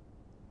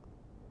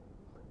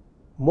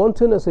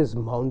 Mountainous is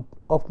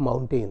of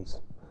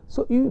mountains.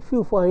 So if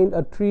you find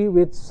a tree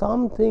with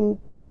some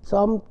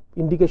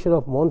indication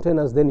of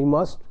mountainous, then you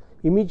must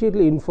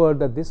immediately infer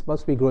that this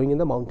must be growing in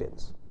the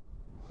mountains.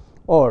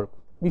 Or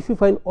if you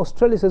find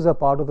australis as a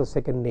part of the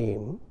second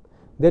name,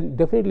 then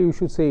definitely you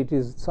should say it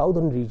is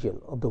southern region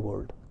of the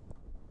world.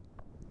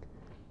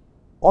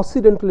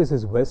 Occidentalis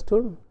is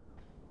western,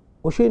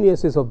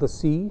 oceanus is of the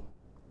sea,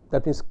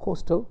 that means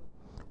coastal,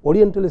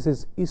 orientalis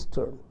is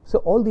eastern. So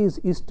all these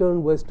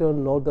eastern,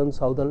 western, northern,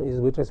 southern is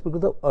with respect to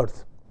the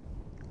earth.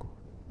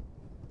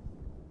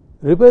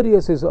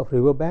 Riparius is of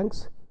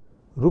riverbanks,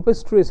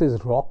 rupestris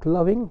is rock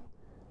loving,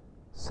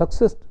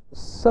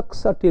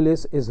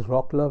 succatilis is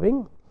rock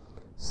loving,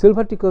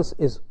 sylvaticus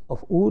is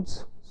of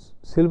woods,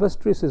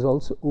 sylvestris is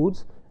also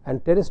woods,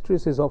 and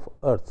terrestris is of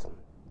earth.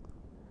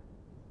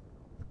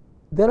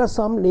 There are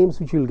some names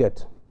which you will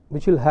get,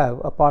 which will have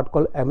a part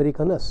called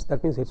Americanus,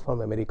 that means it is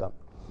from America.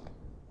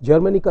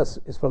 Germanicus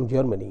is from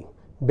Germany,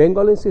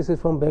 Bengalensis is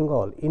from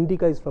Bengal,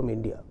 Indica is from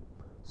India.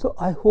 So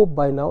I hope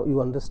by now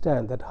you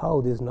understand that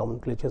how these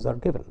nomenclatures are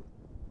given.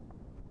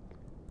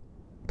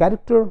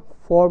 Character,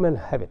 form and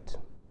habit.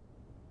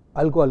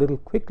 I will go a little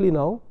quickly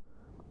now.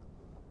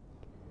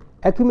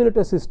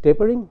 Acuminatus is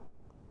tapering,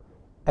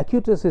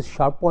 acutus is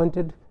sharp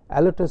pointed,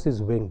 alatus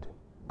is winged.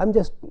 I am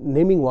just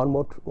naming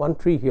one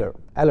tree here,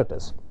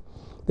 alatus.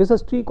 There is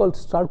a tree called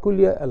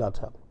Starculia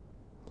alata.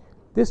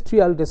 This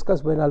tree I will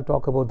discuss when I will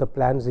talk about the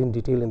plants in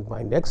detail in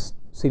my next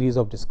series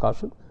of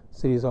discussion,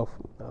 series of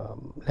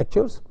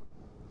lectures.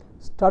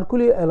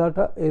 Starculia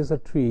alata is a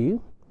tree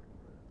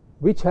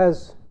which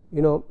has,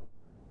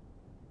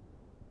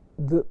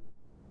 the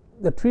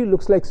tree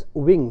looks like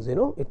wings,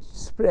 it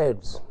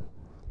spreads.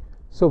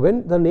 So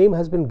when the name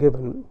has been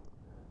given,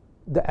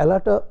 the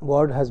alata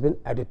word has been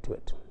added to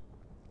it.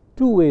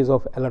 Two ways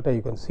of alata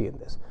you can see in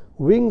this: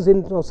 wings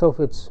in terms of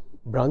its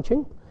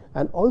branching,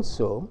 and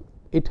also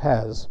it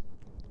has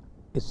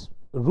its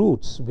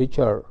roots which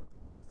are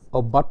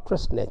of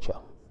buttress nature,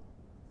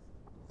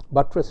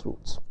 buttress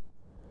roots,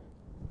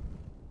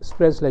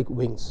 spreads like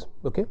wings.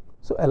 Okay,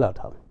 so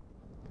alata.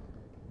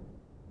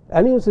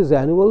 Annuus is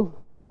annual,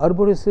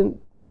 arborescens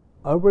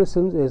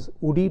is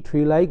woody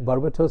tree like,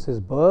 barbatus is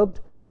burbed,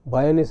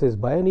 biennis is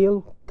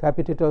biennial,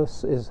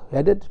 capitatus is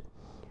headed,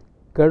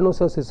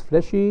 carnosus is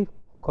fleshy,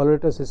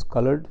 coloratus is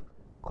colored,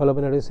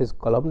 columnaris is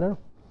columnar,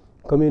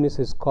 communis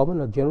is common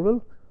or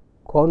general,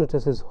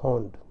 cornutus is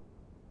horned.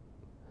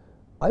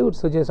 I would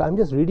suggest, I am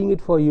just reading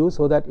it for you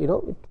so that it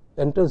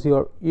enters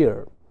your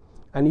ear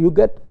and you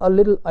get a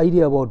little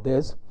idea about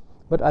this,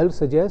 but I will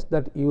suggest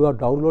that you are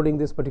downloading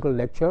this particular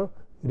lecture,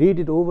 read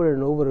it over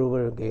and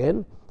over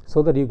again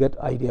so that you get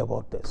idea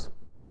about this.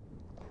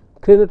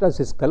 Crenatus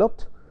is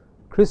scalloped,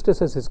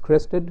 Christus is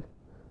crested.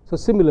 So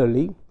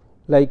similarly,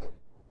 like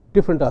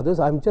different others,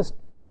 I am just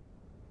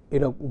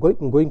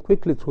going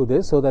quickly through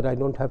this so that I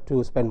don't have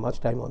to spend much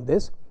time on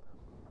this.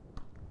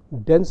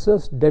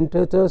 Densus,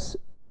 dentatus,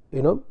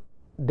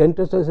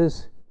 dentatus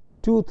is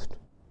toothed,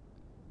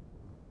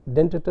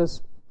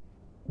 dentatus,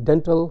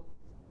 dental,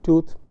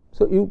 tooth.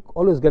 So you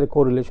always get a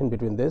correlation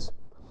between this.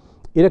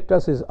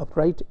 Erectus is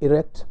upright,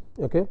 erect.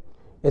 Okay,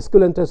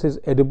 esculentus is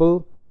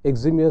edible,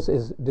 eximius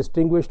is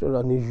distinguished or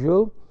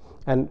unusual,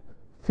 and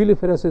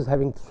filiferous is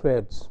having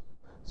threads.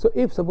 So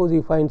if suppose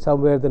you find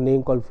somewhere the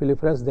name called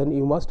filiferous, then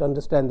you must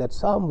understand that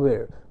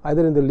somewhere,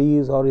 either in the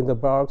leaves or in the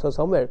barks or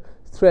somewhere,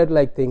 thread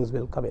like things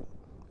will come in.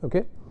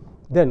 Okay,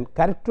 then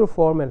character,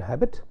 form and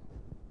habit,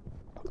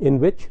 in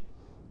which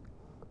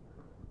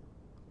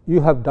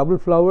you have double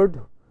flowered,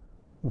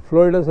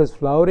 floridus is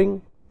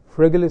flowering,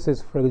 fragilis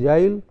is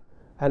fragile,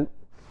 and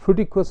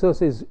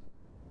fruticosus is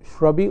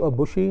shrubby or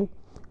bushy,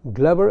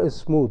 glaber is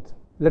smooth.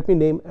 Let me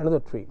name another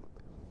tree,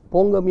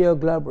 Pongamia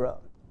glabra.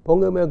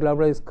 Pongamia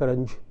glabra is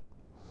Karanj.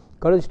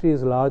 Karanj tree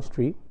is a large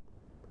tree.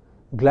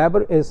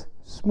 Glaber is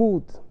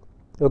smooth.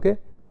 Okay,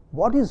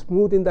 what is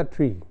smooth in that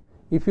tree?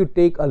 If you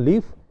take a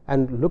leaf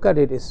and look at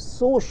it, it's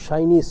so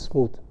shiny,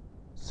 smooth,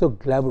 so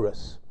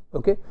glabrous.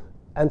 Okay,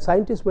 and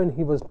scientist, when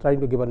he was trying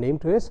to give a name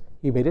to it,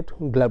 he made it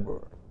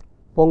glaber,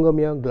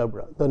 Pongamia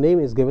glabra. The name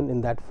is given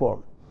in that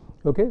form.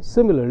 Okay,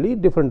 similarly,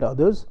 different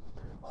others.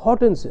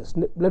 Hortensis.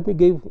 Let me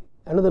give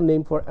another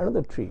name for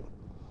another tree.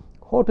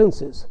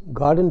 Hortensis,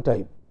 garden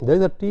type. There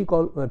is a tree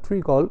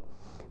called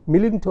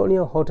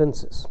Millingtonia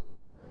hortensis.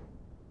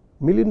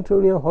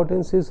 Millingtonia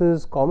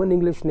hortensis' common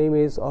English name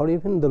is, or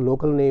even the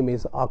local name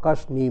is,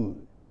 Akash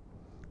neem.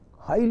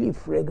 Highly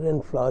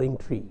fragrant flowering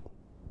tree,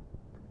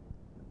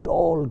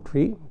 tall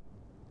tree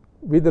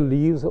with the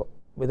leaves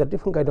with a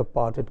different kind of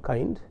parted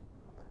kind,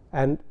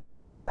 and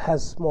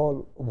has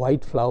small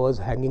white flowers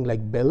hanging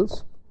like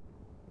bells.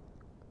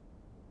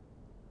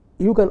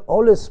 You can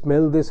always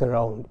smell this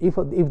around. If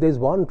there is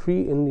one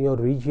tree in your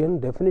region,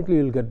 definitely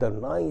you will get the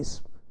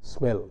nice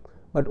smell.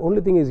 But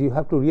only thing is you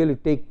have to really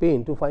take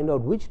pain to find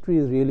out which tree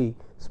is really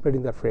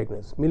spreading that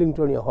fragrance.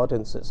 Millingtonia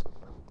hortensis,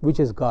 which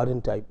is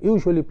garden type,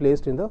 usually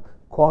placed in the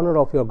corner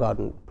of your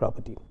garden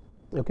property.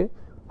 Okay,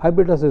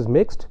 Hybridus is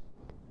mixed,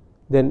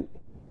 then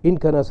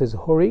Incanus is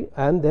hoary,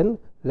 and then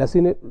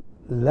Laciniatus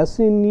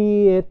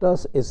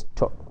is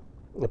top.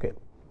 Okay.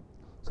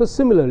 So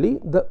similarly,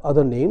 the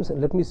other names,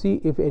 let me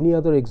see if any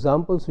other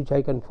examples which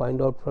I can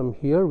find out from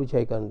here, which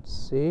I can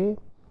say.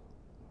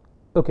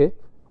 Okay,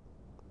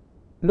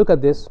 look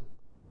at this,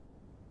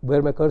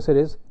 where my cursor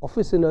is,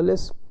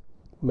 Officinalis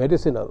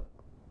medicinal.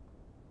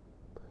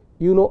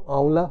 You know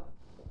amla.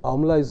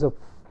 Amla is a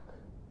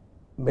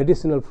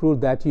medicinal fruit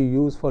that you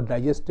use for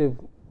digestive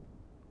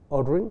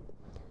ordering.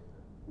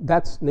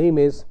 That's name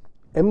is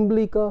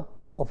Emblica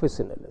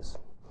officinalis.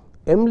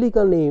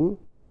 Emblica name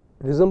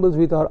resembles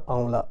with our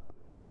amla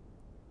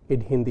in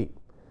Hindi.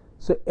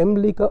 So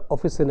Emblica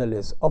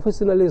officinalis.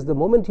 Officinalis, the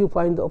moment you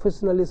find the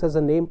officinalis as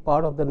a name,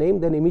 part of the name,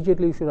 then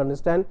immediately you should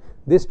understand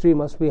this tree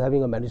must be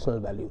having a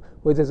medicinal value,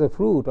 whether it's a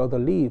fruit or the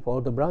leaf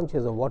or the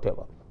branches or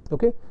whatever.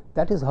 Okay,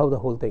 that is how the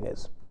whole thing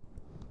is.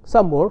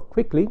 Some more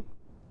quickly.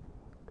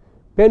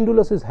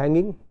 Pendulus is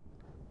hanging.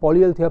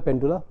 Polyalthea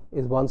pendula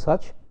is one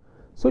such.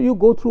 So you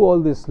go through all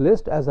this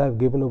list as I have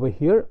given over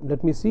here.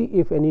 Let me see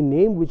if any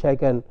name which I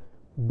can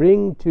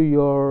bring to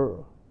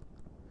your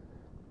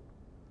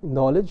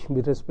knowledge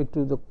with respect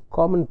to the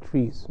common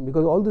trees,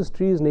 because all these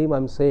trees name I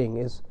am saying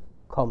is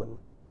common.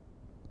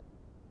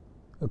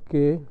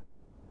 Okay.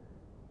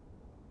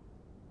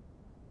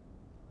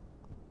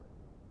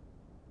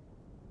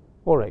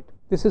 All right.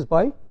 This is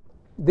by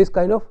this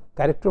kind of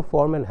character,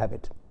 form and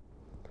habit.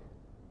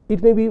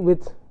 It may be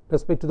with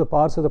respect to the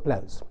parts of the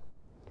plants.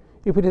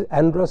 If it is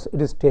andrus,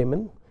 it is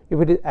stamen.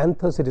 If it is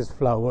anthus, it is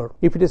flower.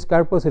 If it is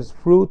carpus, it is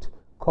fruit.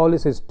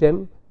 Caulis is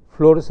stem.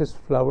 Florus is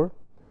flower.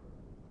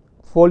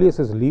 Folius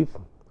is leaf.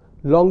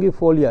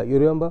 Longifolia, you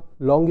remember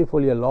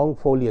longifolia, long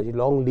foliage,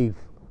 long leaf.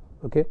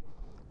 Okay.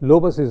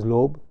 Lobus is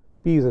lobe.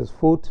 Pes is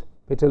foot.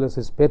 Petalus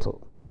is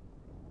petal.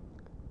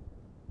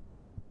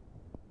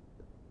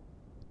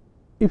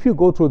 If you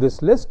go through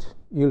this list,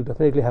 you will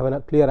definitely have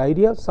a clear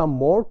idea. Some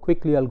more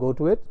quickly, I will go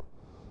to it.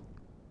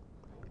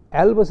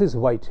 Albus is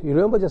white. You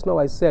remember just now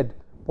I said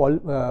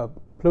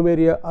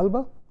Plumeria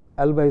alba.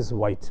 Alba is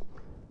white.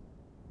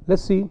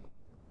 Let's see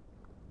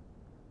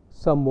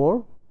some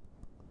more.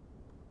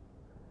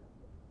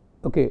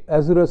 Okay,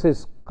 Azurus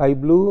is sky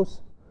blue.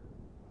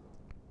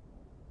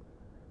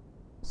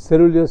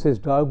 Ceruleus is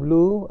dark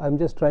blue. I am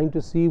just trying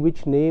to see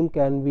which name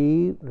can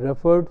be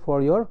referred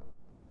for your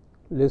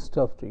list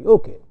of tree.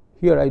 Okay,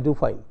 here I do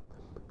find.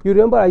 You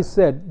remember I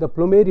said the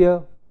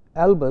Plumeria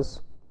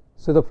albus,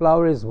 so the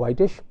flower is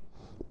whitish.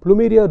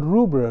 Plumeria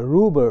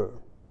rubra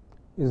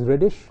is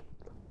reddish.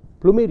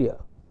 Plumeria,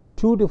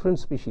 two different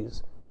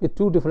species with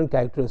two different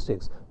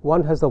characteristics.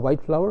 One has the white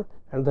flower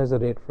and the has a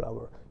red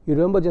flower. You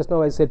remember just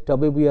now I said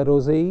Tabibia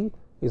rosei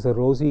is a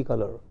rosy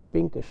color,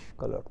 pinkish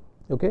color.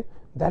 Okay,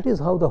 that is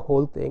how the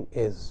whole thing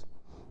is.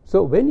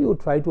 So when you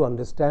try to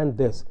understand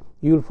this,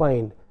 you will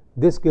find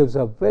this gives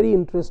a very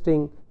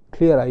interesting,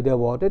 clear idea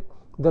about it.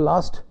 The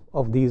last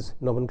of these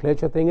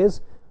nomenclature thing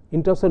is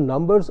in terms of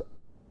numbers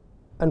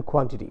and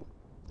quantity.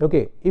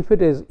 Okay, if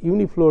it is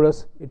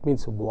uniflorous, it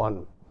means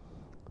 1.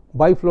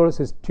 Biflorous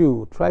is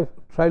 2.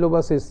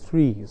 Trilobus is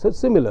 3. So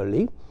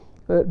similarly,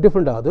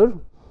 different other.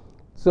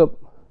 So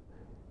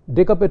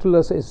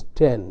Decapetulus is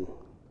 10.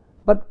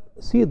 But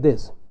see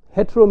this,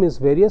 hetero means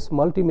various,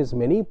 multi means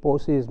many,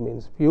 posse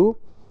means few.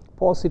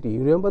 Paucity,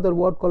 you remember the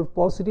word called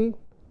paucity?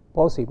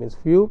 Pauci means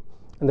few,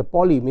 and the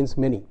poly means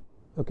many.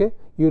 Okay,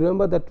 you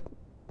remember that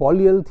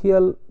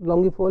Polyalthea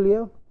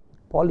longifolia?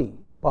 Poly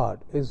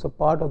part is a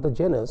part of the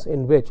genus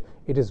in which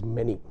it is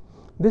many.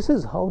 This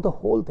is how the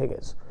whole thing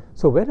is.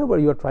 So whenever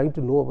you are trying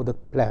to know about the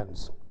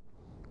plants,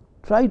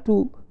 try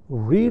to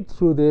read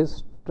through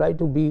this, try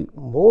to be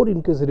more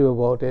inquisitive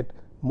about it,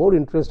 more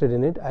interested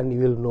in it, and you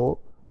will know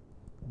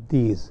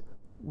these.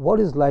 What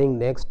is lying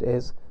next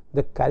is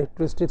the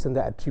characteristics and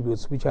the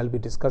attributes, which I will be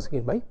discussing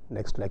in my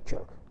next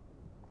lecture.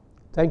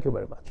 Thank you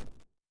very much.